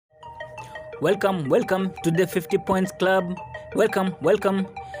Welcome to the 50 Points Club. Welcome.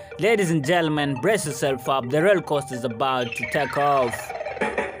 Ladies and gentlemen, brace yourself up. The roller coaster is about to take off.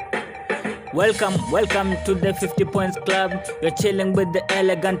 Welcome to the 50 Points Club. You're chilling with the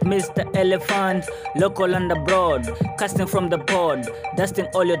elegant Mr. Elephant. Local and abroad, casting from the pod, dusting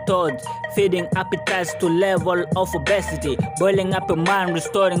all your thoughts, feeding appetites to level of obesity, boiling up a mind,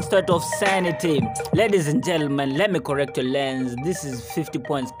 restoring state of sanity. Ladies and gentlemen, let me correct your lens. This is 50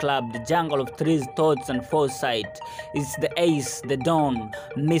 Points Club, the jungle of threes, thoughts and foresight. It's the ace, the don,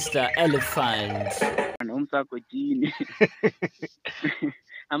 Mr. Elephant. Umsako chini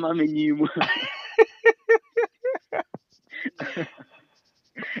ama amenyimwa.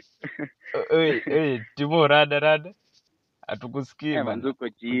 Timo rada hatukusikii bana. Manzuko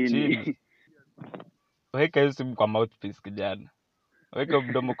chini. Weka hiyo simu kwa mouthpiece kijana. Weka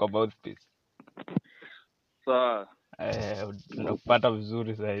mdomo kwa mouthpiece. Sawa. Tunakupata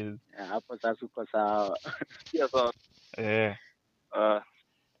vizuri sasa hivi. Hapo sasa uko sawa. Pia sawa.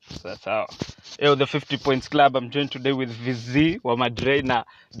 Sawa. The 50 Points Club. I'm joined today with Vizi wa Madrei na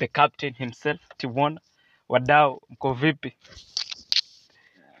the captain himself, Timona. Wadau, mko vipi?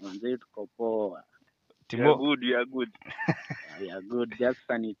 Manze tuko poa. Timo. We are good. Just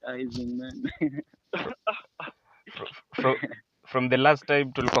sanitizing, man. From the last time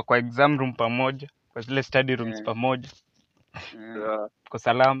tulikuwa kwa exam room pamoja, kwa zile study rooms pamoja. Tuko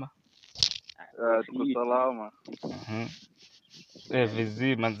salama? Tuko salama.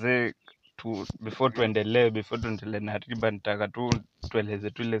 Vizi manze, before tuendelee na riba, nitaka tu tueleze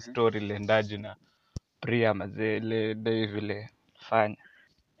tu ile story lendaji na Priya manze, ile day vile fanya.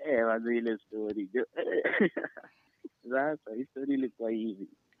 Manze ile story. Sasa hii story ilikuwa hivi.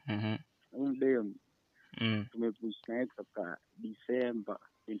 Mdem. Tumepush naye kutoka December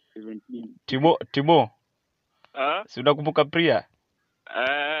 2017. Timo. Si unakumbuka Priya?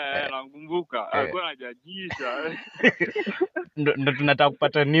 Nakumbuka. Alikuwa anajajisha. Ndo tunataka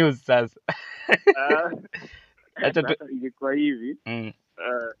kupata news sasa. Acha ilikuwa hivi.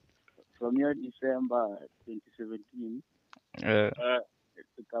 From December 2017.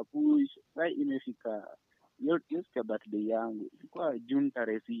 Tukapush. Sasa imefika yote birthday yangu. Ilikuwa June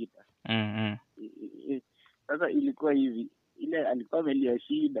tarehe 6. Sasa ilikuwa hivi. Ile alikuwa amelia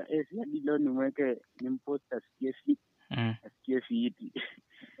shida. Si hadi leo nimweke nimpost asikie fiti.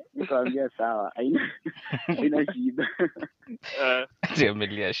 Nikamwambia sawa, haina shida. Ndio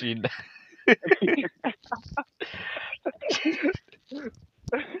amelia shida.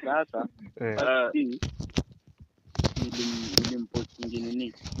 Sasa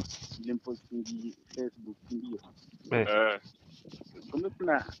nilimpostingi Facebook ndio.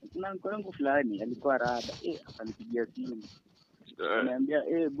 Kuna mkorangu fulani alikuwa rada, akanipigia simu.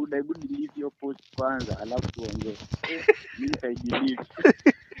 Ananiambia buda, hebu delete your post kwanza alafu tuongee. Mimi nitaidelete.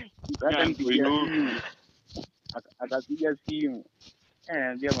 Sasa nipigia simu. Akapiga simu.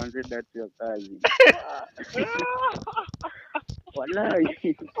 Ananiambia manze, that's your kazi.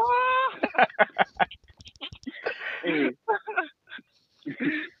 Wallahi.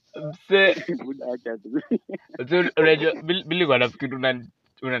 Buda acha tu. Unajua bili kwa nafikiri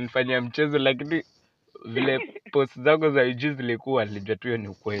unanifanyia mchezo, lakini vile post zako za IG zilikuwa, nilijua tu ni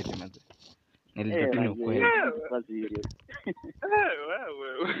ukweli manze. Nilijua tu ni ukweli.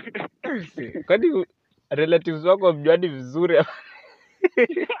 Kwani relatives wako wamjuani vizuri?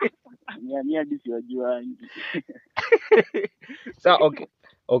 Mimi hadi siwajuani. Sawa,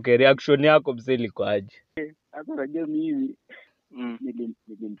 okay, reaction yako mzee ilikuwa aje? Sasa unajua mimi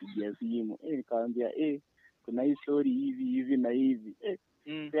nilimpigia simu. Nikamwambia kuna hii story hivi na hivi.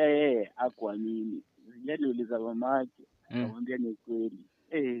 Pia hakuamini. Sijali uliza mamake. Akamwambia ni kweli.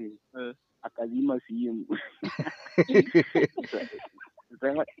 Akazima simu.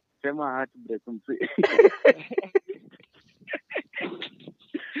 Sema heartbreak mzee.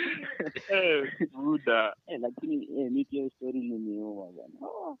 Buda. Lakini mimi pia story nimeoa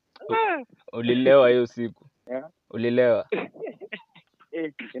bwana. Ulilewa hiyo siku? Ulilewa?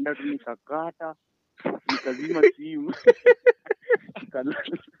 Nikaenda tu nikakata. Nikazima simu.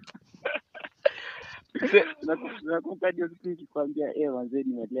 Nakumbuka ndio siku nikikwambia manze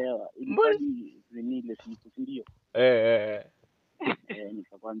nimelewa. Ilikuwa ni ile siku, ndio.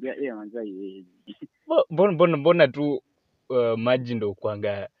 Nikakwambia manze haiwezi. Mbona tu maji ndo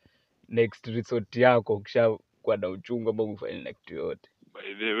kuanga next resort yako kisha kwa na uchungu ama ufanye na kitu yote.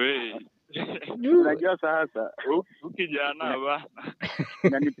 By the way, unajua sasa ukijana bana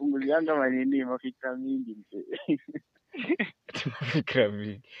inanipunguzianga manini mafikra mingi mzee. Mafikra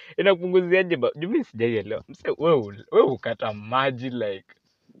mingi inapunguziaje? Mimi sijaielewa mzee. Wewe ukata maji like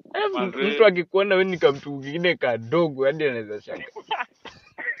mtu akikuona wewe ni kamtu kingine kadogo hadi anaweza shaka.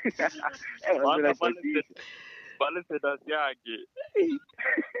 Pale status yake.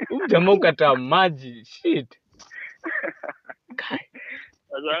 Jamaa ukata maji shit.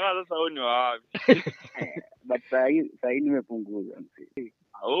 Sasa huyu ni wapi? But sasa nimepunguza mzee.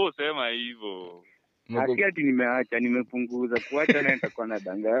 Sema hivyo. Haki ati nimeacha, nimepunguza. Kuacha na nitakuwa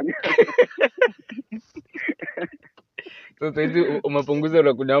nadanganya. So hizi umepunguza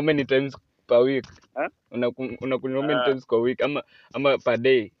unakunywa how many times per week? Unakunywa how many times per week ama per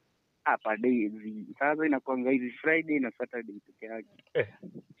day? Per day. Sasa inakuanga hizi Friday na Saturday peke yake.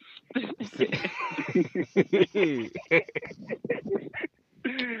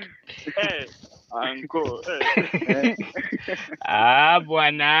 Anko.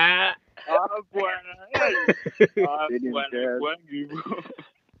 Bwana.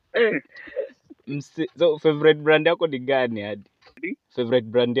 So favorite brand yako ni gani hadi? Favorite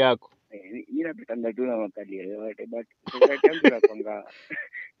brand yako? Mimi napenda tu na makali yote but favorite yangu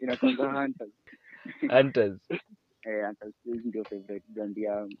inakwanga Hunters. Hunters. Hunters ndio favorite brand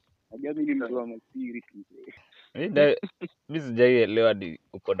yangu. Najua mimi ni mtu wa masiri mzee. Mimi sijaelewa ni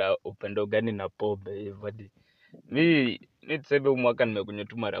uko na upendo gani na pombe hivyo hadi. Mimi tuseme mwaka nimekunywa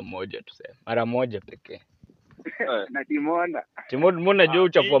tu mara moja tuseme. Mara moja pekee. Na Timona. Timona jua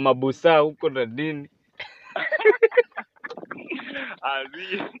uchafu wa mabusaa huko na nini?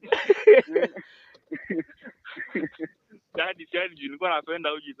 Jadi nilikuwa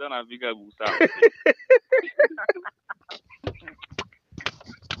napenda uji sana vika busaa.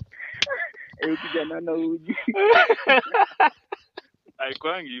 Ukijana na uji.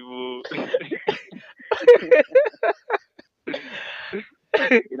 Haikwangi hivyo.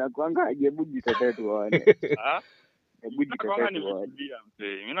 Inakuanga hebu jitetee tuone. Hebu jitetee tuone.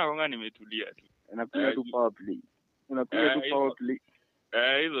 Mimi nakuanga nimetulia tu. Nakunywa tu power play. Unakunywa tu power play.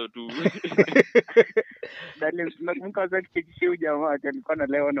 Hizo tu. Dale nakumbuka wakati kichishio jamaa alikuwa na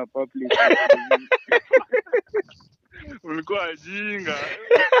leo na power play. Ulikuwa jinga.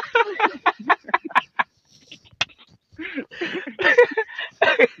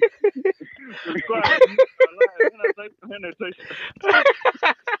 Ulikuwa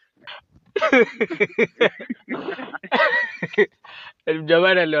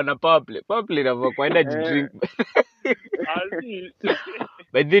Jamani aliona power play. Power play na kwa enda drink.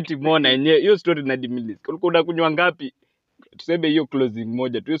 By the Timona yenyewe hiyo story na dimilis. Ulikuwa unakunywa ngapi? Tuseme hiyo closing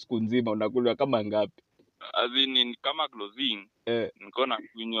moja tu siku nzima unakunywa kama ngapi? Azini kama closing. Niko na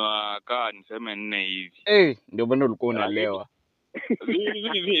kunywa kaa niseme 4 hivi. Ndio maana ulikuwa unalewa.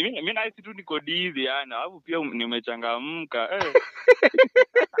 Mimi na hisi tu niko dizi yani, alafu pia nimechangamka.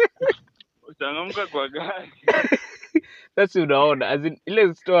 Uchangamka kwa gari. Sasa unaona as in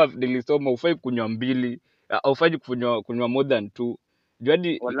ile store nilisoma ufai kunywa 2, ufai kunywa more than 2.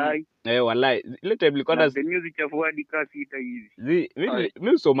 Juadi walai. Ile time nilikuwa na music ya forward kasi ita hivi.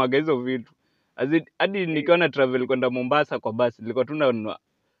 Mimi usomaga hizo vitu. As in hadi nikiwa na travel kwenda Mombasa kwa basi nilikuwa tunanunua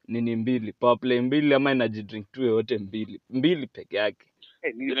nini 2, power play 2 ama energy drink tu yote 2 peke yake.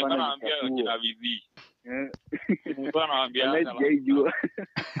 Nilikuwa naambia kina Vizi. Nilikuwa naambia hata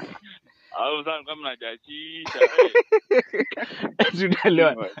au sana kama najachisha.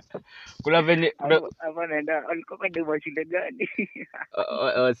 Tunaelewa. Kuna venye hapa naenda alikuwa ndio shule gani?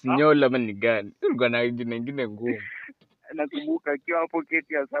 Sinyola ama ni gani? Tulikuwa na nyingine ngumu. Nakumbuka akiwa hapo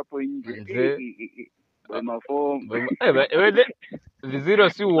keti ya sapo nje. Mafomu. Viziro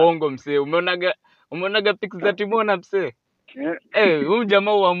si uongo msee. Umeonaga pics za Timona msee? Huyu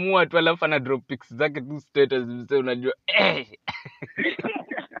jamaa huamua tu alafu ana drop pics zake tu status msee unajua.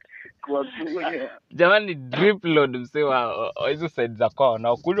 Kwa kunywa. Jamani drip load msee wa hizo side za kwao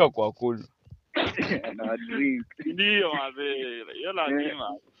na kunywa kwa kunywa. Na drink. Ndio mzee. Hiyo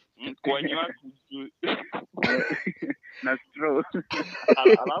lazima. Kwa nywa na straw.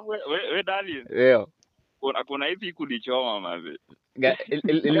 Alafu we darling. Kuna hivi kulichoma mzee.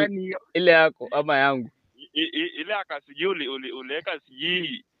 Ile yako ama yangu? Ile akasijuli uliweka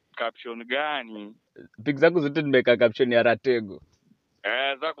siji caption gani? Pics zako zote nimeweka caption ya Ratego.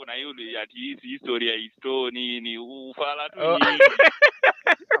 Sasa kuna yule ati history ya history ni ufala tu nini.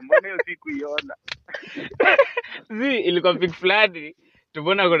 Mbona hiyo sikuiona? Ilikuwa pic fulani.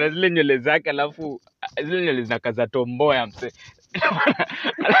 Tumeona kuna zile nywele zake alafu zile nywele zinakaza tomboya mse.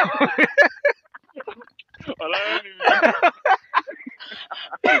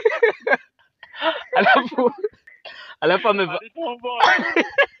 Alafu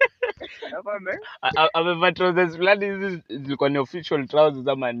amevaa trousers fulani hizi zilikuwa ni official trousers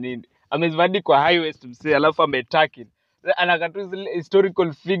ama nini. Amezivadi kwa high waist mse alafu ametaki. Anakatu zile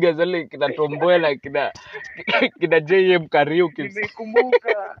historical figures zile kina Tomboya na kina JM Kariuki.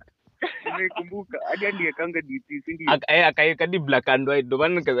 Nimekumbuka. Nimekumbuka hadi aliekanga DP si ndio? Akaeka di black and white. Ndio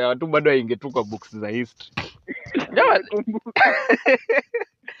maana nikasema watu bado waingetuka books za history. Jamaa Nimekumbuka.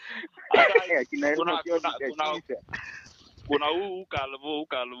 Hata kuna huu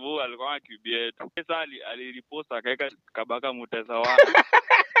Calvo alikuwa akibie. Sasa aliriposta akaeka Kabaka Mutesa wa.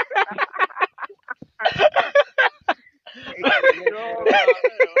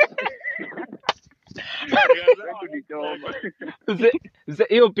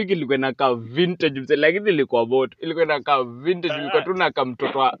 hiyo piki ilikuwa inakaa vintage mse, lakini ilikuwa moto. Ilikuwa inakaa vintage, ilikuwa tu na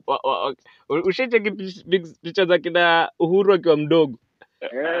mtoto ushacheki picha za kina Uhuru akiwa mdogo.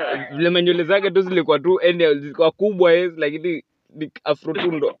 Vile manywele zake tu zilikuwa tu zilikuwa kubwa lakini ni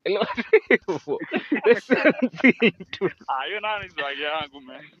afrotundo. Hiyo nani swag yangu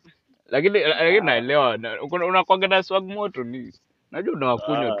man. Lakini naelewa unakuanga na swag moto ni. Najua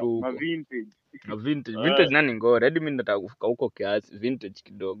unawakunywa tu huko. Vintage nani ngore. Hadi mimi nataka kufika huko kiasi vintage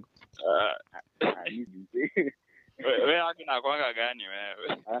kidogo. Wewe hakuna kwanga gani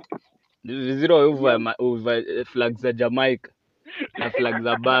wewe? Viziro uva flag za Jamaica na flag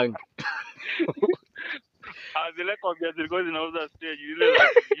za bank. Zile kwa zilikuwa zinauza stage ile za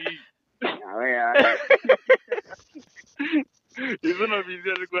Vizi. Wewe hizo na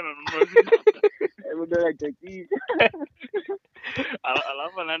Vizi alikuwa ananunua. hebu dola chakisha.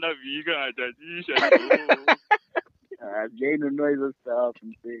 Alafu anaenda Viga na chachisha. Sijai nunua hizo stuff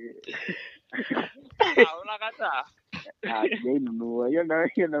mse. Unakataa? Sijai nunua. Hiyo na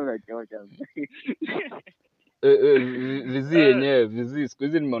unachocha. Vizi yenyewe, Vizi siku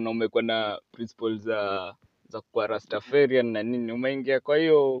hizi nimeona umekuwa na principles za kwa Rastafarian na nini. Umeingia kwa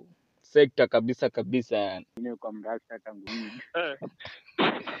hiyo sekta kabisa yani. Mimi kwa mrasta tangu hivi.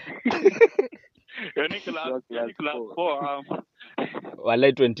 Yani class 4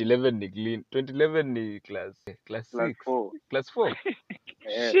 Walai 2011 ni clean. 2011 ni class 6. Class 4.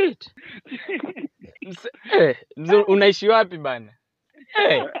 Shit. Unaishi wapi bana?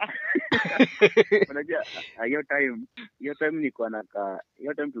 Unajua hiyo time niko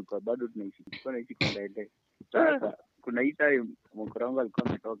hiyo time tulikuwa bado tunaishi kwa Ndende. Sasa kuna hii time mkorangu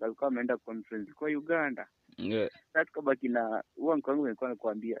alikuwa ameenda conference kwa Uganda. Sasa tukabaki na huo mkorangu alikuwa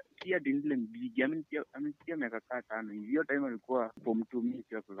anakuambia pia ndile mbigi amenitia miaka 5 hivi. Hiyo time alikuwa form 2 mimi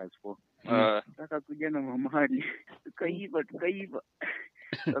kwa class 4. Sasa kuja na mamali tukaiva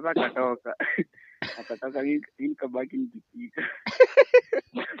sasa akatoka mimi kabaki nikipika.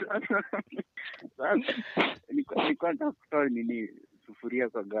 Sasa nilikuwa nataka kutoa sufuria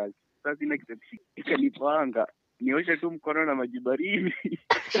kwa gas. Sasa ina ikanipanga nioshe tu mkono na maji baridi.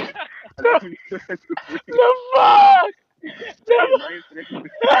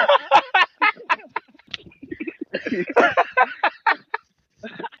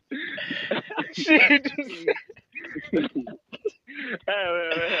 Shit.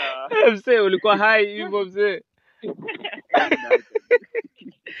 Mzee ulikuwa hai hivyo mzee.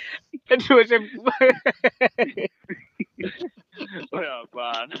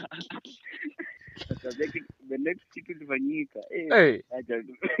 Hapana. The next kitu ilifanyika.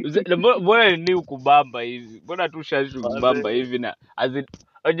 Mbona ni ukubamba hivi? Mbona tu shashi ukubamba hivi na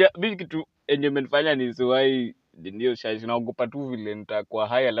mimi kitu yenye imenifanya nisiwahi ndio shashi naogopa tu vile nitakuwa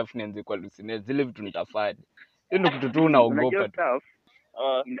hai alafu nianze kwa hallucinate zile vitu nitafanya. Hiyo ndio kitu tu naogopa tu.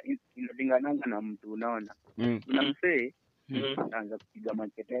 Inalingana na mtu unaona. Kuna msee anaanza kupiga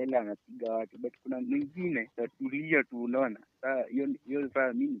maketele anapiga watu but kuna mwingine tatulia tu unaona. Sasa hiyo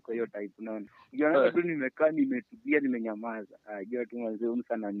sasa mimi kwa hiyo type unaona. Ukiona tu nimekaa nimetulia nimenyamaza. Hiyo tu mwanzo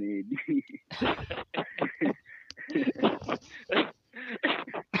sana medi.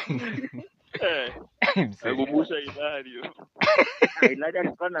 Nakumbusha Ilario. Ilario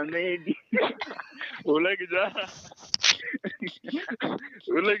alikuwa na medi. Ule kijana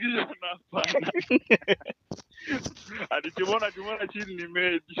hapana. Hadi Timona chini ni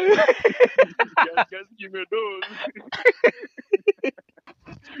medi. Kiasi kimedozi.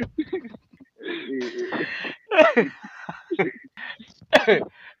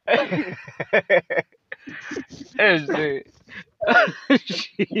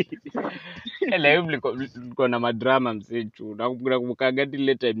 Leo mliko na madrama msechu. Nakumbuka gadi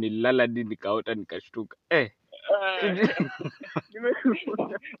ile time nilala hadi nikaota nikashtuka.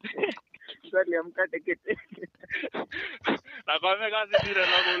 Swali ya mkate kete. Na kwa mimi kazi bila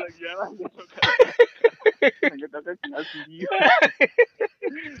logo la kijana. Nataka kiasi hiyo.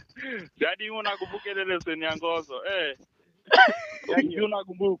 Jadi unakumbuka ile lesson ya ngozo? Jadi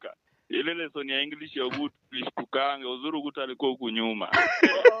unakumbuka ile lesson ya English ya Ugutu tulishtukanga uzuri Ugutu alikuwa huku nyuma.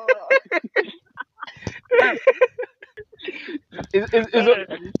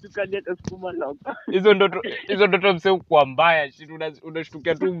 Hizo ndoto mseu kwa mbaya shit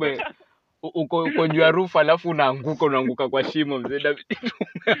unashtukia tu uko juu ya roof alafu unaanguka kwa shimo mzee David.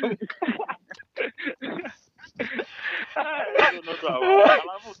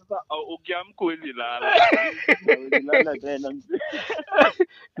 Alafu sasa ukiamka hivi lala tena mzee.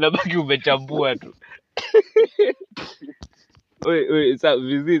 Nabaki umechambua tu. Oi sasa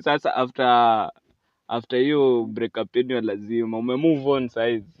Vizi sasa after hiyo breakup yenu lazima umemove on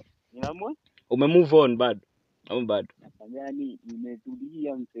size. Umemove on bado. Yaani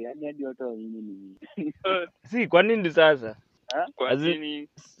nimetulia mzee, yaani hadi watu wa mimi ni. Si kwa nini sasa? Kwa nini?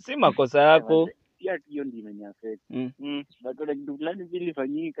 Si makosa yako. Pia hiyo ndio imeniaffect. Baada kitu fulani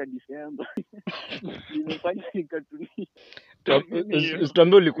vilifanyika December. Nimefanya nikatulia.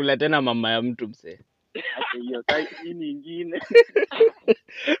 Usituambie ulikula tena mama ya mtu mzee. Hata hiyo tai nyingine.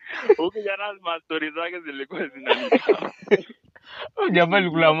 Ukijana stories zake zilikuwa zinanipa. Jamaa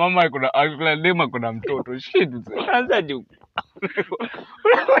alikula mama alikula dema kuna mtoto. Shit mzee. Sasa juu.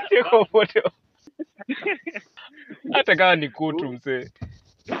 Unakuwa pote. Hata kama ni kutu mzee.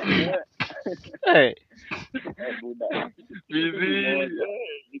 Buda. Vizi.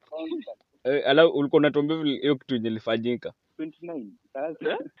 Ala ulikuwa unatuambia hiyo kitu ilifanyika 29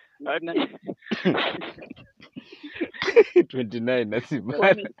 sasa 29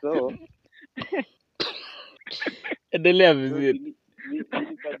 nasiba. So endelea vizuri.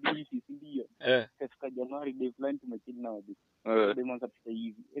 Nikabisi ndio. Katika Januari day fulani tumechini na wadi. Demo kapita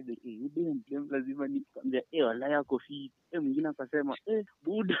hivi. Demo lazima nikamwambia wala yako fit. Mwingine akasema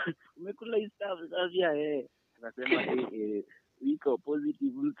buda umekula hii stuff sasa akasema wiko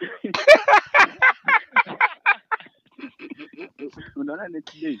positive. Unaona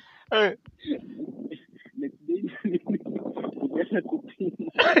next day nikaenda kupima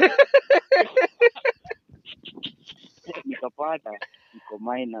nikapata niko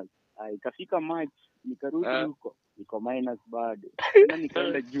minus. Ikafika March nikarudi huko niko minus bado. Tena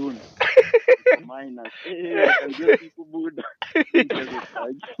nikaenda June minus. Ndio siku buda.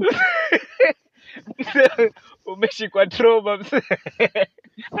 Umeshikwa trauma mzee.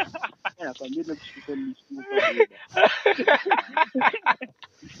 Nakwambia nakushika nishtuka.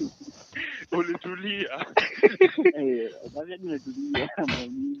 Ulitulia. Basi nimetulia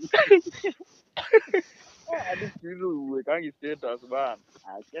mimi. Hadi siku uwekangi status bana.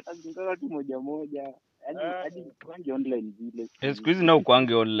 Status ndio tu moja. Hadi kwanza online vile. Siku hizi na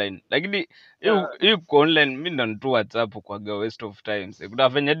ukwange online. Lakini hii kwa online mimi ndo tu WhatsApp kwa waste of times.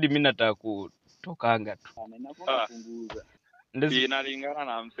 Kutafanya hadi mimi nataka kutokanga tu. Napunguza. Ndio inalingana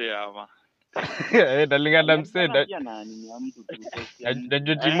na msee ama. Inalingana na msee. Pia na nini ya mtu tu.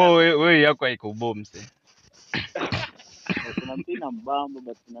 Najua Timo wewe yako haiko bomb msee. Kuna msee na mbambo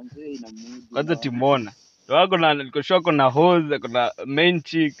but kuna msee ina mood. Kwanza Timona. Wako na nilikoshoko na hose, kuna main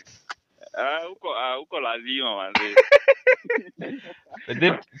chick. Huko lazima manze.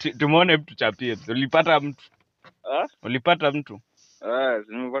 Tumeone mtu chapie. Ulipata mtu? Ulipata mtu?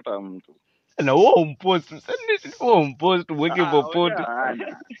 Nimepata mtu. Na wewe umpost, mweke popote.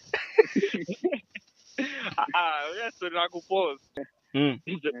 Wewe sio na kupost.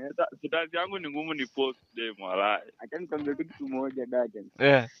 Status yangu ni ngumu ni post day mwalai. Acha nikwambie kitu moja dada.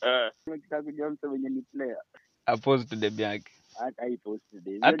 Nataka kujua mtu mwenye ni player. A post day yake. Hata hii post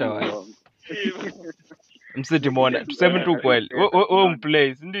day. Hata wewe. Msiti muone. Tuseme tu kweli. Wewe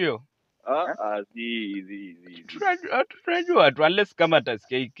umplay, si ndio? Tunajua tu unless kama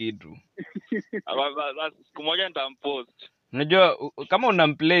atasikia hii kitu. Siku moja nitampost. Unajua kama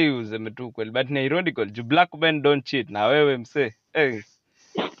unamplay useme tu kweli, but ni ironical. You black men don't cheat. Na wewe msee.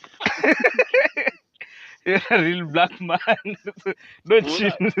 You're a real black man. Don't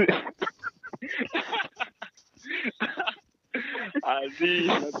cheat.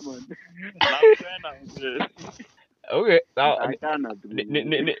 Okay, sawa.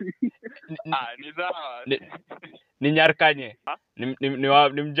 Ni nyarkanye.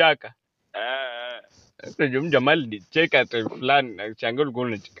 Ni mjaka. Ndio mjamali ni cheka time fulani na chango ulikuwa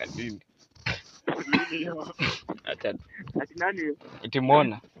unacheka nini? Acha. Ati nani?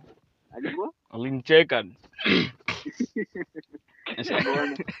 Timona. Alikuwa? Alinicheka.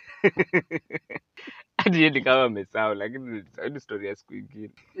 Hadi yeye kama amesahau lakini ni story ya siku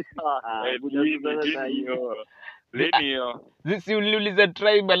nyingine. Lini hiyo? Si uliuliza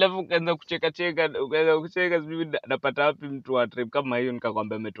tribe alafu kaanza kucheka mimi napata wapi mtu wa tribe kama hiyo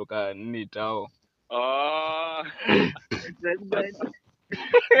nikakwambia ametoka nini tao.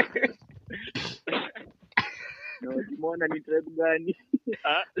 No, Timona ni tribe gani?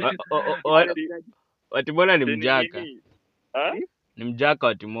 Watimona ni mjaka. Ni mjaka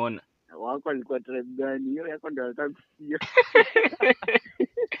wa Timona. Wako alikuwa tribe gani? Hiyo yako ndio nataka kusikia.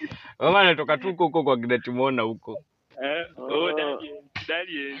 Mama anatoka tu huko kwa kina Timona huko.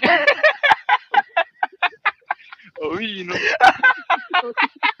 daddy. Oh, you know.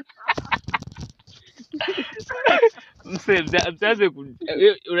 Msianze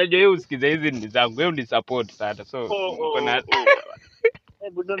unajua yeye usikiza hizi ni zangu. Wewe ni support sana. So Oh.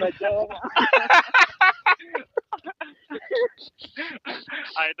 Budo na choma.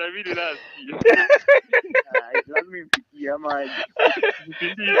 Itabidi nasikia. Lazima imfikie ama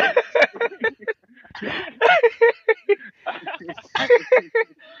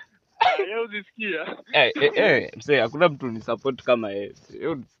Yeye usisikia. Msee hakuna mtu ni support kama yeye.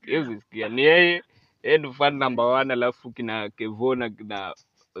 Yeye usisikia. Ni yeye ndo fan number 1 alafu kina Kevona kina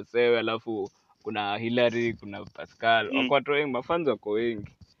Osewe alafu kuna Hillary kuna Pascal. Wako watu wengi mafans wako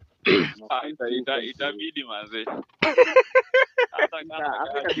wengi. Itabidi manze.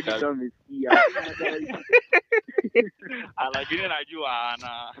 itabidi umesikia. Lakini najua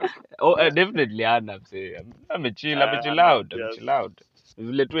ana. Definitely ana msee. Amechill out.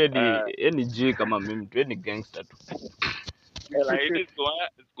 Vile tu ni G kama mimi tu ni gangster tu. Lakini siku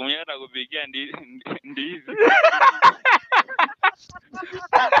moja nakupigia ndizi.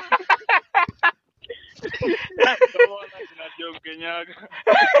 Tunajua Kenyaga.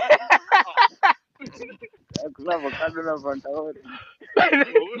 Kuna avocado na pantaoni.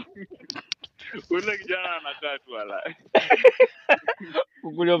 Ule kijana anakaa tu ala.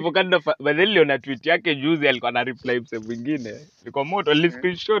 Kuna avocado badali na tweet yake juzi alikuwa na reply mse mwingine. Niko moto ali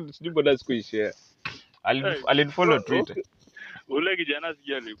screenshot sijui bado sikuishare. Alifollow Twitter. Ule kijana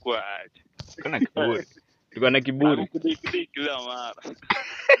sijui alikuwa aje. Kuna kiburi. Tulikuwa na kiburi. Kila mara.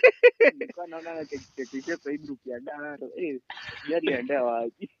 Nilikuwa naona na kekekeke kwa group ya Daro. Yali enda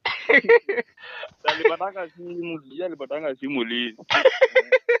wapi? Alipatanga simu lini.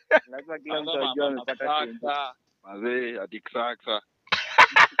 Lazima kila mtu ajue amepata simu. Mazee atikraksa.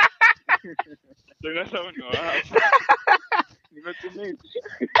 Tunasema ni wapi?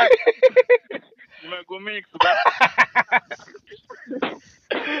 Nimekumix.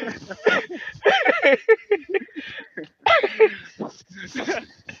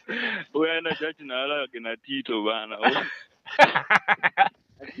 Wewe ana chachi na wala kina Tito bana.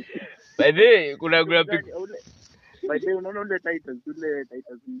 Baadaye kuna pic. Baadaye unaona ule Titans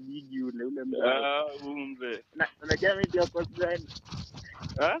nyingi ule Umze. Unajua mimi ndio course gani?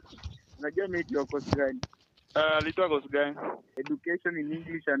 Unajua mimi ndio course gani? Alitoa course gani? Education in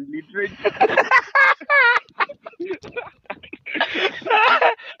English and Literature.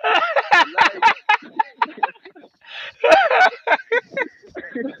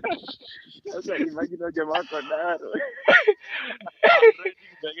 Sasa imagine jamaa kwa Daro.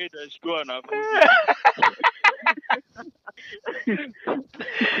 Rating itashtua na fuzi.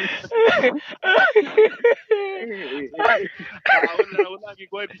 Una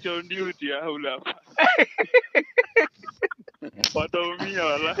kikwa ticho duty haula. Wataumia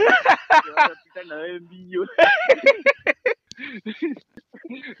wala. Wanapita na wewe mbio.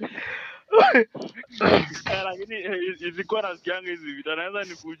 Lakini izikuwa nasikianga hizi vitu anaweza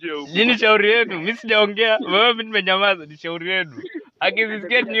nikuje huko. Nini shauri yenu? Mimi sijaongea. Wewe mimi nimenyamaza, ni shauri yenu.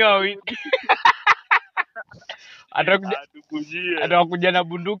 Akisikia ni wawili. Atakuja na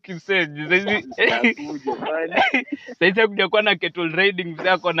bunduki msee. Sasa kuja kwa na kettle raiding msee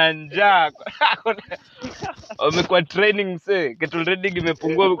ako na njaa. Wamekuwa training msee. Kettle raiding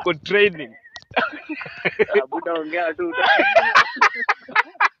imepungua kwa training. Buda ongea tu.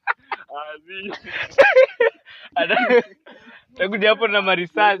 Atakuja hapo na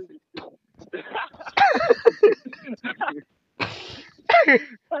marisasi.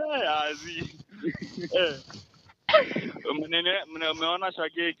 Mmeona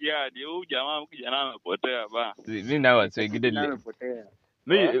shakeki hadi huyu jamaa kijana amepotea ba. Mimi na watu wengine amepotea.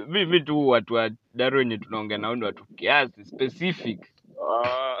 Mimi tu watu wa Daro wenye tunaongea nao ndio watu kiasi specific.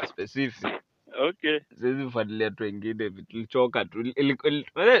 Specific. Okay. Sisi mfuatilia watu wengine tulichoka tu.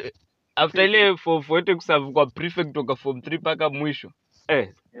 After ile for yote kuserve kwa prefect kutoka form 3 mpaka mwisho.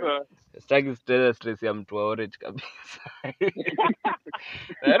 Sitaki stress ya mtu wa orange kabisa.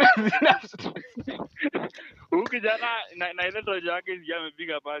 Huyu kijana na ile toja yake ndio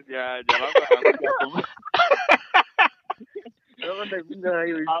amepiga pasi ya jalaka anakuja.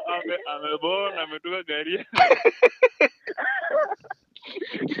 Amebona ametoka gari.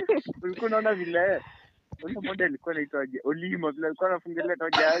 Ulikuwa unaona vile ule model alikuwa anaitwa Olimo, vile alikuwa anafungilia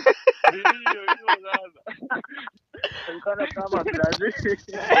toja yake. Hiyo sasa. Alikuwa kama Brazil.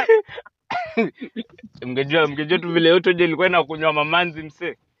 Mngejua tu vile yote je ilikuwa inakunywa mamanzi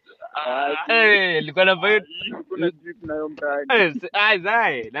msee. Ilikuwa na vibe kuna drip nayo mtaani.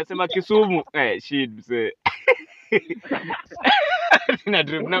 zai nasema Kisumu shit msee. na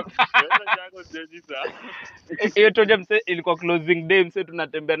drip na Wewe yako jeji sana. hiyo toja mse ilikuwa closing day mse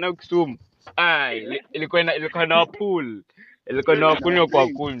tunatembea nao Kisumu. Ilikuwa na pool. Ilikuwa na kunywa kwa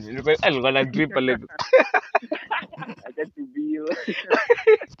kunywa. Ilikuwa na drip pale. Akatubio.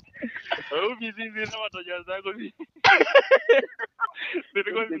 Au Vizi na watoja zako hivi.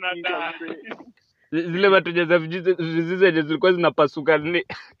 Nilikuwa zinataa. Zile watoja za Vizi zilikuwa zinapasuka nini?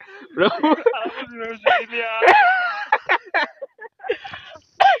 Alafu zimemshikilia.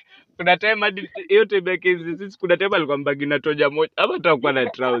 Kuna time hadi hiyo time yake sisi kuna time alikuwa mbagi na toja moja ama atakuwa na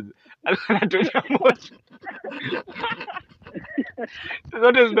trouser. Alikuwa na toja moja.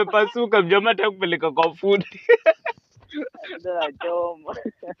 Zote zimepasuka mjamaa hata kupeleka kwa fundi. Ndio choma.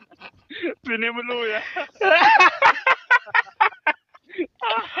 Sini mluya.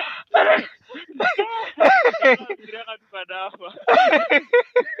 Kiraka tukadafa.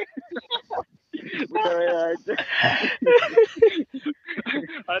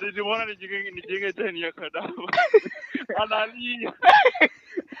 Hadi Timona nijenge tani ya kadafa. Analia.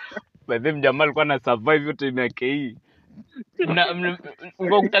 Baadhi mjamaa alikuwa na survive yote yake hii.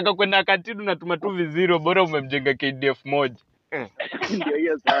 Ukitaka kwenda kantini unatuma tu viziro bora umemjenga KDF moja. Ndio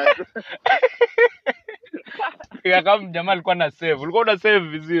hiyo sasa. Ya kama mjamaa alikuwa na save. Ulikuwa una save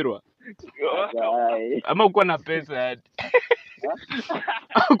viziro. Ama uko na pesa hadi.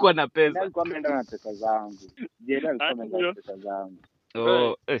 Uko na pesa. Nilikuwa nimeenda na pesa zangu. Jela alikuwa ameenda na pesa zangu.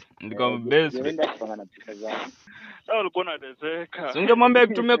 Ndiko best. Nilienda kupanga na pesa zangu. Sasa ulikuwa unateseka. Singemwambia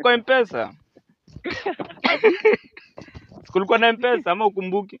kutumia kwa M-Pesa. Kulikuwa na M-Pesa ama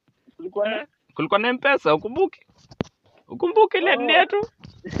ukumbuki? Kulikuwa na M-Pesa ukumbuki? Ukumbuki ile ni yetu?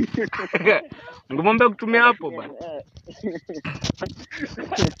 Ningemwambia kutumia hapo bana.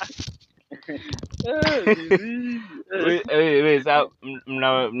 Wewe sasa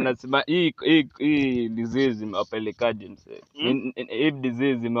mnasema hii disease imewapelekaje mse? Hii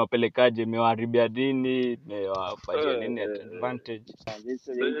disease imewapelekaje? Imewaharibia dini, imewafanyia nini advantage?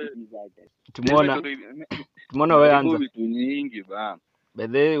 Tumeona wewe anza. Vitu nyingi bana.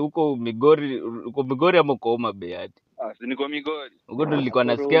 Bedhe huko Migori ama uko Homa Bay hadi? Si niko Migori. Huko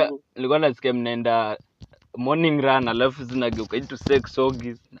nilikuwa nasikia mnaenda morning run alafu zinageuka into sex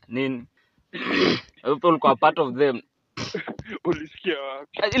orgies na nini. Hapo ulikuwa part of them. Ulisikia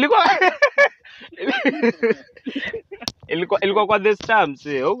wapi? Ilikuwa kwa the stamps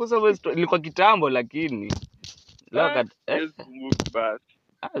huko sababu ilikuwa kitambo lakini leo basi.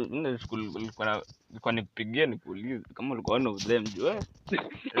 Nilikuwa nipigie nikuulize kama ulikuwa one of them juu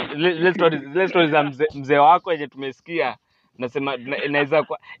zile stories za mzee wako yenye tumesikia nasema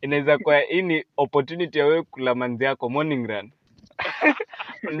inaweza kwa hii ni opportunity ya wewe kula manzi yako morning run.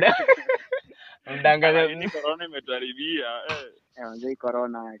 Mdanganya ni corona imetaribia ndio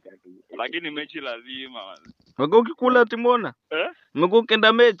corona acha tu. Lakini mechi lazima man. Wako ukikula Timona? Mko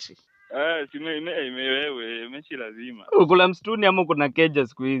ukienda mechi? Si wewe mechi lazima. Ukula msituni ama kuna keja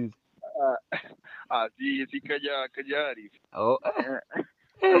siku hizi? Si kajari.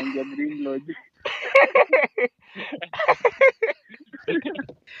 Ndio green lodge.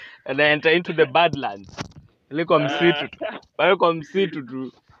 And I enter into the badlands. Ile kwa msitu tu. Pale kwa msitu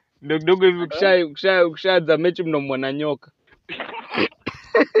tu. Dogo hivi ukishaanza mechi mnamwona nyoka.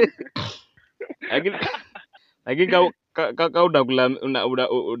 Lakini kaka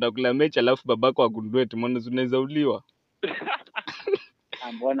unakula mechi alafu babako agundue Timona unaweza uliwa.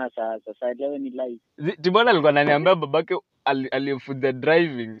 Mbona sasa leo ni live. Timona alikuwa ananiambia babake alifunza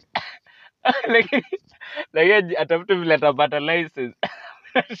driving. Lakini atafute vile atapata license.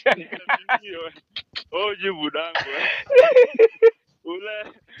 Jibu dangu.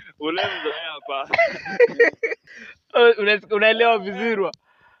 Ule mzee hapa. Unaelewa vizuri.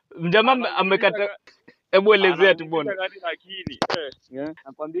 Mjamaa amekata. Hebu elezea Timona. Lakini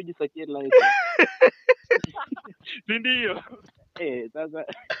nakwambia jisakie license. Si ndio? Sasa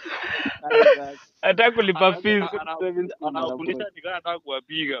hata kulipa fees anafundisha nikaa nataka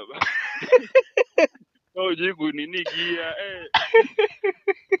kuwapiga jibu nini gia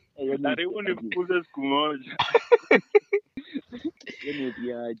karibu nifukuze siku moja.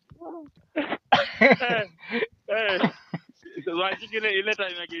 Sasa ile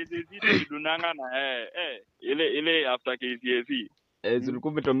time ya KCSE tunanga na ile after KCSE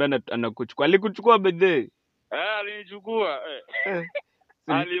zilikuwa umetuambia anakuchukua. Alikuchukua bedhe? Alinichukua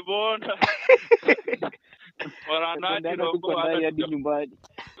alibona waranaji ndio hadi nyumbani.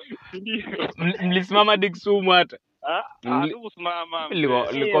 Mlisimama Kisumu hata? Hatukusimama.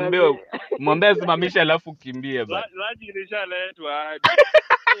 Nilikwambia mwambie simamisha alafu kimbie bana. Laji ilishaletwa hadi.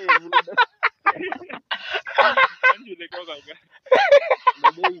 Ndio ile kwa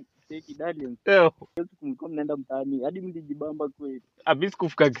Madrei take Darling, Eh, mlikuwa mnaenda mtaani hadi mlijibamba kweli. mimi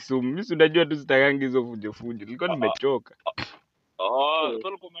sikufika Kisumu. Mimi si unajua tu sitakangi hizo fuje. Nilikuwa nimechoka. So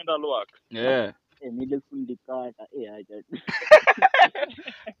ulikuwa umeenda Luak. Yeah. Mile siku nilikata. Acha.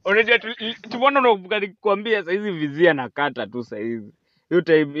 Unajua Timona unakumbuka nikikwambia sasa hizi Vizi anakata tu sasa hizi. Hiyo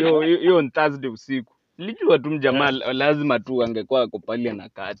time hiyo on Thursday usiku. Nilijua tu mjamaa lazima tu angekuwa ako pale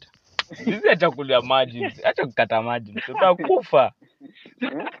anakata. Vizi atakulia maji, acha kukata maji. Utakufa.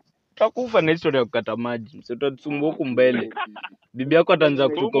 Utakufa na historia ya kukata maji. Utatusumbua huku mbele. Bibi yako ataanza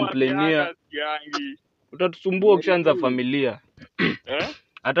kutukomplainia. Utatusumbua ukishaanza familia.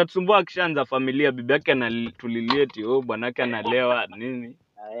 Atatusumbua akishaanza familia, bibi yake anatulilie eti bwanake analewa nini.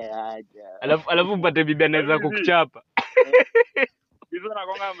 Alafu upate bibi anaweza kukuchapa. Hizo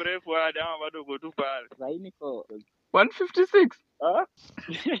nakonga mrefu hadi ama bado uko tu pale. Sasa niko 156.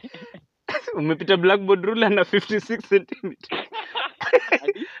 Umepita blackboard ruler na 56 cm.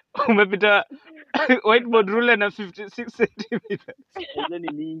 Umepita whiteboard ruler na 56 cm. hizo ni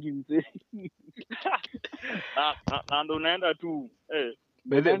mingi mzee. Na ndo unaenda tu.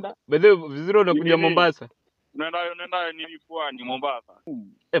 Bado vizuri unakuja Mombasa. Unaenda nini Pwani Mombasa?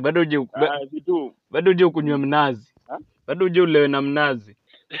 Bado uje kunywa mnazi. Bado uje ulewe na mnazi.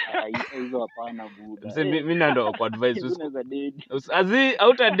 Hizo hapana buda. Mzee mimi ndo kwa advice Unaweza dead.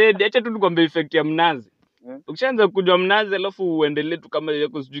 Hauta dead, acha tu nikwambie effect ya mnazi. Ukishaanza kunywa mnazi alafu uendelee tu kama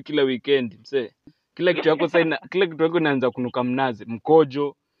yako sijui kila weekend, mzee. Kila kitu yako inaanza kunuka mnazi,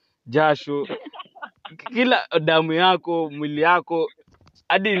 mkojo, jasho, kila damu yako, mwili yako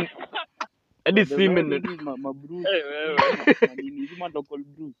hadi semen. Mabruce. Wewe. Nini hizo local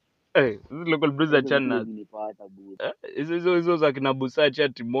bruce? Local bruise achana. Nilipata buda. Hizo za kina Busacha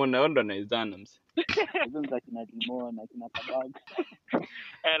Timona wao ndo anaizana msi. Hizo za kina Timona, kina Kabaga.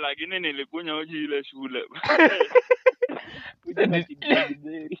 Lakini nilikunywa uji ile shule.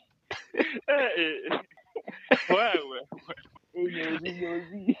 Wewe.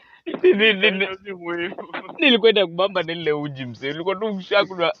 Nilikwenda kubamba nile uji mzee. Ulikuwa tu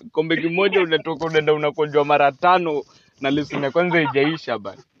ukishakula kombe kimoja unatoka unaenda unakonjwa mara 5 na lesson ya kwanza haijaisha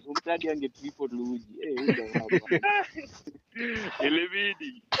bana. Umtadi ange triple uji.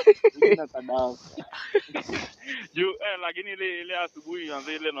 Ilibidi. Ina kadao. Lakini ile asubuhi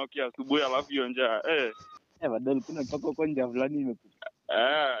anza ile Nokia asubuhi alafu hiyo njaa. Badal kuna pako kwa njaa fulani imekuja.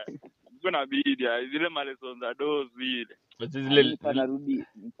 Kuna bidi zile malesons za dozi zile. Basi zile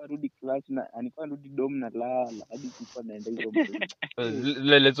nikarudi class na nikarudi dom na lala hadi siku naenda hizo mtu.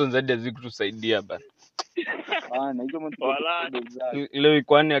 Zile lessons hadi hazikutusaidia bana. Bana hizo mtu. Ile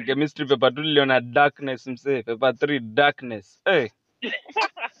ikwani ya chemistry paper 2 niliona darkness msee, paper 3 darkness.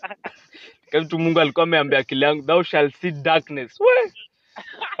 Kama mtu Mungu alikuwa ameambia akili yangu thou shall see darkness.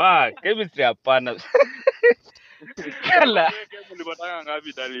 Chemistry hapana. Kala. Ulipata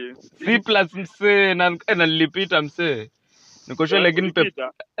ngapi dalili? C+ msee na nilipita msee. Niko shule lakini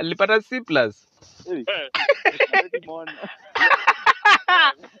alipata C+.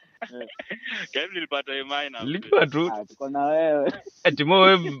 Kevin nilipata A-. Nilipata tu. Tuko na wewe. Timo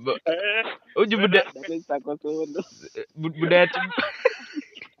wewe. Uji buda.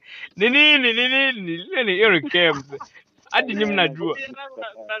 Nini hiyo kem. Hadi nyinyi mnajua.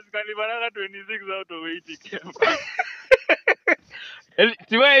 Nazikalibana 26 out of 80 kem.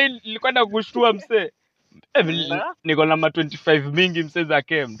 Tiwa nilikwenda kushtua msee. Niko na 25 mingi msee za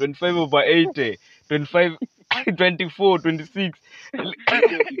kem. 25 over 80, 25 24, 26.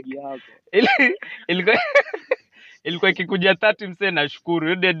 Ilikuwa ikikuja 30 msee nashukuru.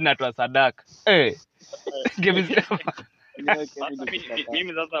 Hiyo dead natoa sadaka.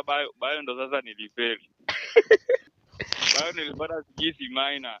 Mimi sasa bayo ndo sasa nilifeli. Bayo nilipata sijisi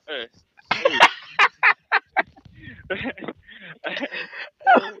minor.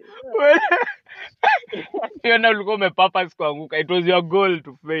 Hiyo na ulikuwa umepurpose kuanguka. It was your goal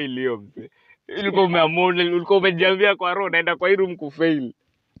to fail hiyo mzee. Ulikuwa umeamua, ulikuwa umejiambia kwa roho naenda kwa hii room kufail.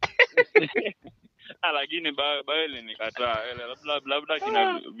 Lakini bayo nikataa. Labda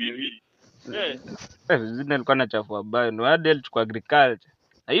kina Vizi. Vizi nilikuwa nachafua bayo. No hadi alichukua agriculture.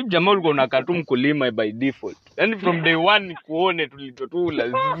 Hii jamaa ulikuwa unakaa tu mkulima by default. Yaani from day 1 kuone tulitotu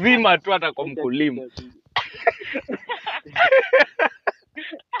lazima tu hata kwa mkulima.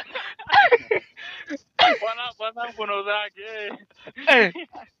 Bwana mkono zake.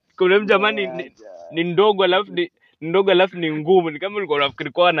 Kuna jamani ni ndogo alafu ni ngumu. Ni kama ulikuwa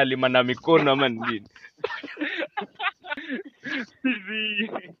unafikiri kwa analima na mikono ama nini.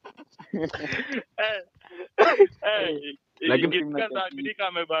 Ingefika saa mbili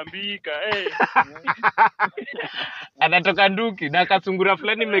amebambika. Anatoka nduki na kasungura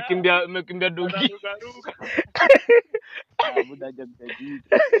fulani imekimbia duki. Muda haja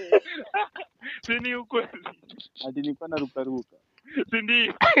mtajika. Sini ukweli. Ati nilikuwa naruka.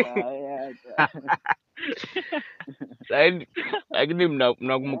 Sindi. Lakini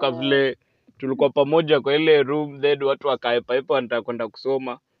mnakumbuka vile tulikuwa pamoja kwa ile room, then watu wakae paipo wanataka kwenda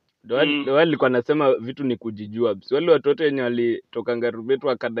kusoma. Ndio walikuwa nasema vitu ni kujijua. Wale watu wote wenye walitoka ngarume yetu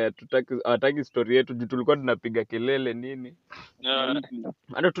wakada hawataki story yetu juu tulikuwa tunapiga kelele nini.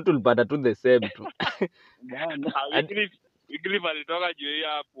 Hata tu tulipata tu the same tu. Igli alitoka juu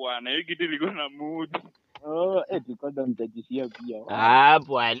hapo na hiyo kitu ilikuwa na mood. Tulikuwa mtajishia pia.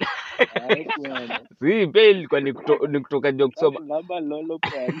 Bwana. Si pale ilikuwa ni kutoka juu kusoma. Laba lolo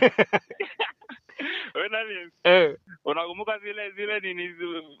kwa. Wewe nani? Unakumbuka zile nini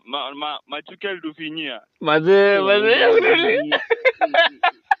machuki alitufinyia? Mazee.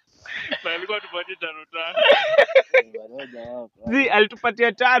 Na alikuwa tupatie 5. Si alitupatia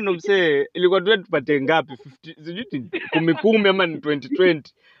 5 msee. Ilikuwa tupatie ngapi? 50 sijui 10 ama ni 2020.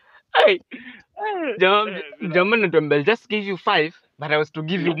 Jamani natuambia just give you 5 but I was to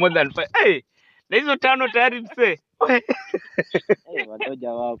give you more than 5. Na hizo 5 tayari msee.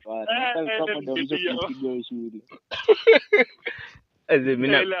 Watoja wapo hata kama ndio mpigo shule.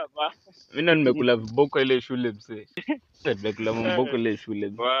 Mimi nimekula viboko ile shule msee. Nimekula mboko ile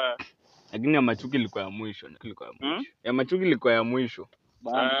shule. Lakini ya machuki ilikuwa ya mwisho. Ya machuki ilikuwa ya mwisho.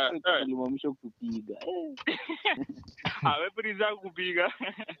 Alimwamsha kutupiga. Awepriza kupiga.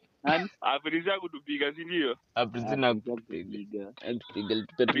 Nani? Awepriza kutupiga si ndio? Awepriza kutupiga. Tupiga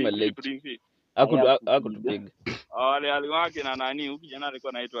tupetuma late. Hakutupiga. Wale aliwake na nani huyu kijana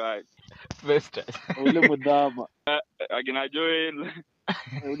alikuwa anaitwa Vesta. Ule mdama. Akina Joel.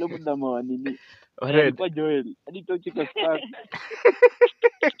 Ule mdama wa nini? Alikuwa Joel. Hadi tochika spark.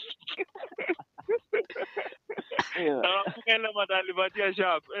 Ile madali batia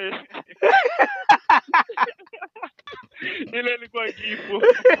sharp. Ile ilikuwa kifo.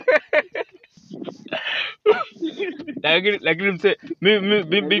 Lakini mse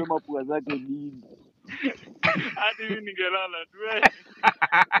mimi mapua zake nini? Hadi mimi ningelala tu.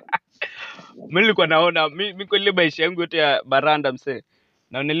 Mimi nilikuwa naona mimi kwa ile maisha yangu yote ya baranda mse.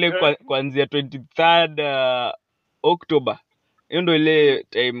 Naona ile kuanzia 23rd October. Hiyo ndio ile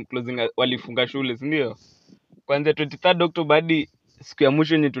time closing walifunga shule, si ndio? Kuanzia 23rd October hadi siku ya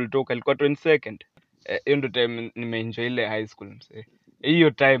mwisho yenye tulitoka ilikuwa 22nd. Hiyo ndio time nimeenjoy ile high school mse. Hiyo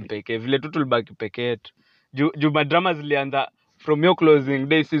time pekee vile tu tulibaki pekee yetu. Juu madrama zilianza from your closing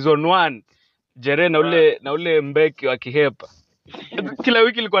day season 1. Jere na ule Mbeki wa Kihepa. Kila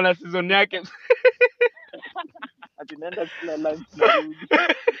wiki ilikuwa na season yake. Atinaenda kila lunch na rudi.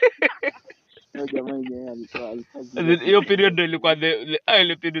 Ndio jamaa yeye alikuwa hiyo period ndio ilikuwa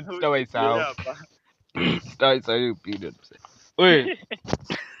ile period sitawaisahau. Sitawaisahau hiyo period.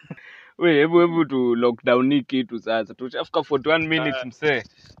 Wewe hebu tu lockdown hii kitu sasa. Tushafika 41 minutes msee.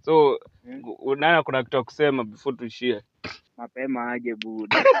 So unaona kuna kitu kusema before tuishie. Mapema aje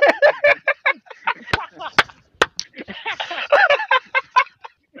buda.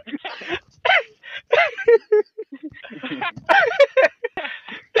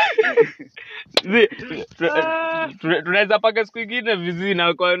 Tunaweza paka siku nyingine Vizi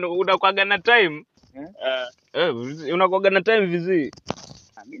na unakuaga na time. Unakuaga na time Vizi.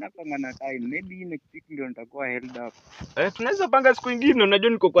 Mimi napanga na time. Maybe next week ndio nitakuwa held up. Tunaweza panga siku nyingine. Unajua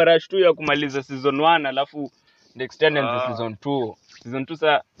niko kwa rush tu ya kumaliza season 1 alafu next time ni season 2. Season 2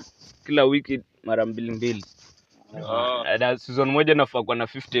 saa kila wiki mara 2. Na season 1 nafaa kuwa na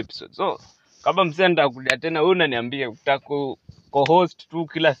 50 episodes. So kama msee nitakuja tena wewe unaniambia utako co-host tu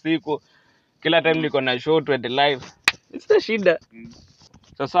kila siku. Kila time niko na show to the live. Sio shida.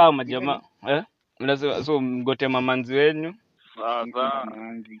 Sasa majamaa, unasema so mgote mamanzi wenyu.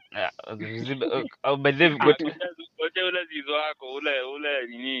 Mamanzi. By the way gote ule zizo wako ule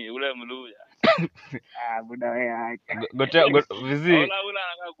nini ule mluya. Buda wewe acha. Gote Vizi. Ule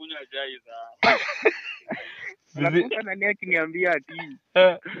anataka kunywa chai sana. Vizi nani akiniambia ati.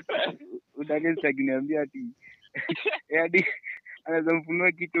 Udaniel akiniambia ati. Yaani anaweza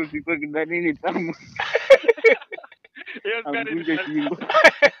mfunua kitu usiku kidhani ni tamu.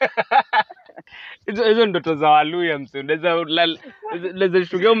 Hizo ndoto za Waluya mse. Unaweza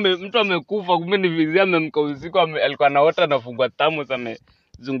shughia mtu amekufa kumbe ni Vizi amemka usiku alikuwa anaota anafungua tamu sana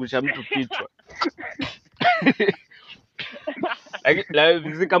zungusha mtu kichwa. Lakini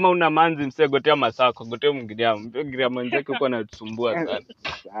Vizi kama una manzi mse gotea masako, gotea mngiria. Mngiria manzake uko anatusumbua sana.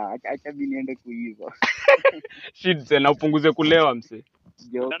 Acha mimi niende kuiva. Shit sana upunguze kulewa mse.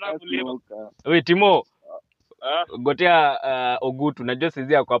 Joka. Wewe Timo, gotea Ogutu, najua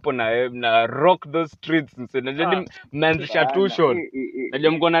saizi yako hapo na rock those streets mse. Najua ni mmeanzisha tuition.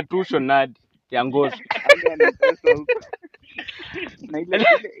 Najua mko na tuition nadi ya Ngoso. Na ile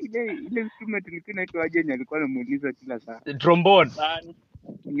instrument ilikuwa inaitwa aje, alikuwa anamuuliza kila saa. Trombone.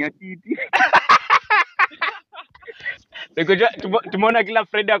 Nyatiti. Timona kila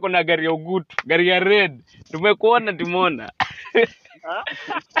Friday ako na gari ya Ogutu, gari ya red. Tumekuona Timona.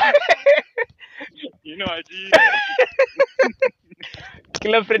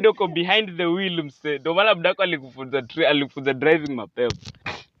 Kila Friday uko behind the wheel mse. Ndio maana mdako alikufunza driving mapema.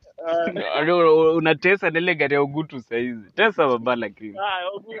 Unatesa na ile gari ya Ogutu saizi. Tesa baba lakini.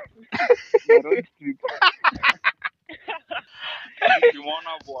 Ogutu. Road trip. Timona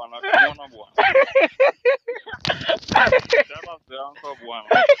bwana. Tena seansa bwana.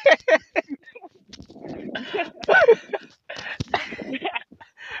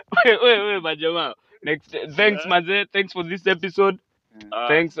 Wait, majamaa. Thanks Madrei. Thanks for this episode.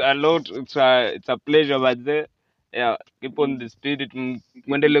 Thanks a lot. It's a pleasure Madrei. Yeah, keep on the spirit.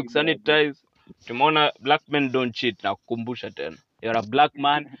 Muendelee kusanitize. Timona, black men don't cheat. Na kukumbusha tena. You're a black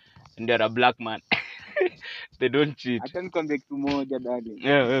man and you're a black man. They don't cheat. Acha nikwambie kitu moja darling.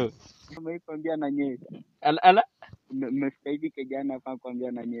 Yeah. Umekwambia na nyesha. Ala? Mmefika hivi kijana hapa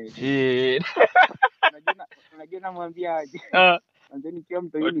kwambia na nyesha. Shit. Unajua namwambia aje? Anza nikiwa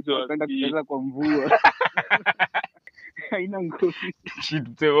mtoini kwenda kucheza kwa mvua. Haina nguvu.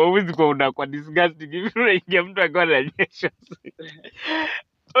 Shit, so always kwa disgusting. Hivi unaingia mtu akiwa ananyesha.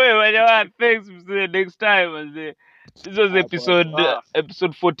 Oye, majamaa, thanks mzee. Next time mzee. This was episode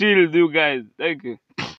 14 with you guys. Thank you.